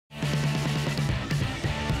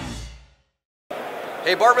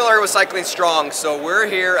Hey, Bart Miller here with Cycling Strong. So we're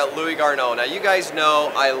here at Louis Garneau. Now you guys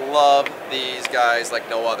know I love these guys like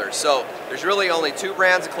no other. So there's really only two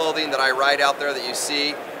brands of clothing that I ride out there that you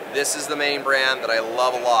see. This is the main brand that I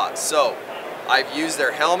love a lot. So I've used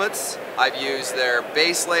their helmets, I've used their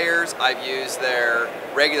base layers, I've used their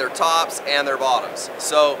regular tops and their bottoms.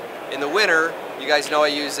 So in the winter, you guys know I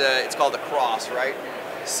use it's called the Cross, right?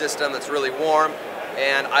 System that's really warm.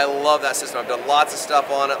 And I love that system. I've done lots of stuff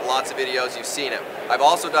on it, lots of videos, you've seen it. I've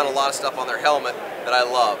also done a lot of stuff on their helmet that I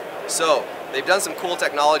love. So, they've done some cool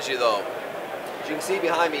technology though. As you can see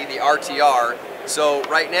behind me, the RTR. So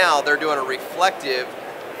right now, they're doing a reflective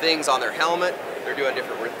things on their helmet. They're doing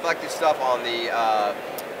different reflective stuff on the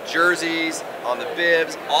jerseys, on the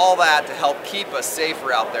bibs, all that to help keep us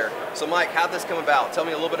safer out there. So Mike, how'd this come about? Tell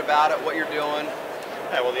me a little bit about it, what you're doing.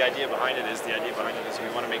 Yeah, well, the idea behind it is we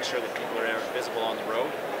want to make sure that people are visible on the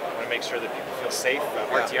road. We want to make sure that people feel safe.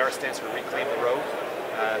 RTR stands for Reclaim the Road.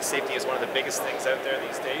 Safety is one of the biggest things out there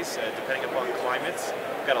these days, depending upon climates.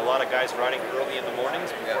 We've got a lot of guys riding early in the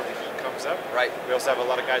mornings before the heat comes up. Right. We also have a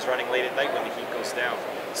lot of guys riding late at night when the heat goes down.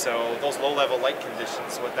 So those low-level light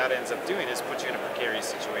conditions, what that ends up doing is put you in a precarious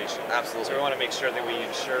situation. Absolutely. So we want to make sure that we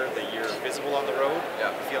ensure that you're visible on the road,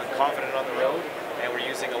 feeling confident on the road, and we're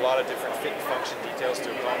using a lot of different fit and function details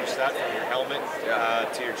to accomplish that, from your helmet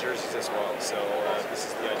to your jerseys as well. So this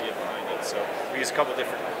is the idea behind it. So we use a couple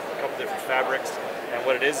different fabrics, and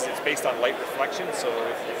what it is, it's based on light reflection. So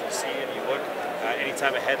if you see and you look,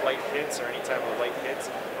 anytime a headlight hits or anytime a light hits,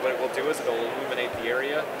 what it will do is it'll illuminate the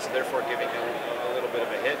area, so therefore giving a little bit of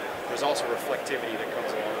a hit. There's also reflectivity that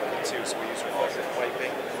comes along with it too, so we use reflective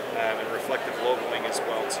piping and reflective logoing as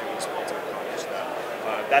well to accomplish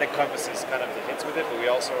that. That encompasses kind of the hits with it, but we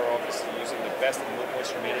also are obviously using the best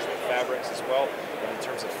moisture management fabrics as well. And in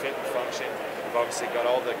terms of fit and function, we've obviously got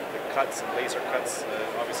all the cuts and laser cuts,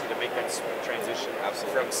 obviously to make that smooth transition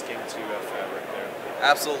from skin to fabric there.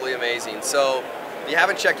 Absolutely amazing. So if you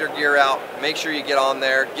haven't checked their gear out, make sure you get on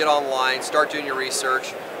there, get online, start doing your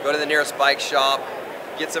research, go to the nearest bike shop,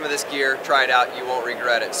 get some of this gear, try it out, you won't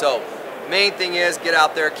regret it. So main thing is get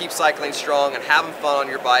out there, keep cycling strong and having fun on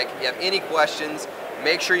your bike. If you have any questions,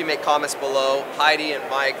 make sure you make comments below. Heidi and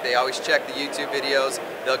Mike, they always check the YouTube videos.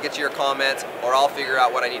 They'll get you your comments, or I'll figure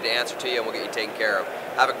out what I need to answer to you and we'll get you taken care of.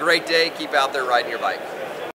 Have a great day, keep out there riding your bike.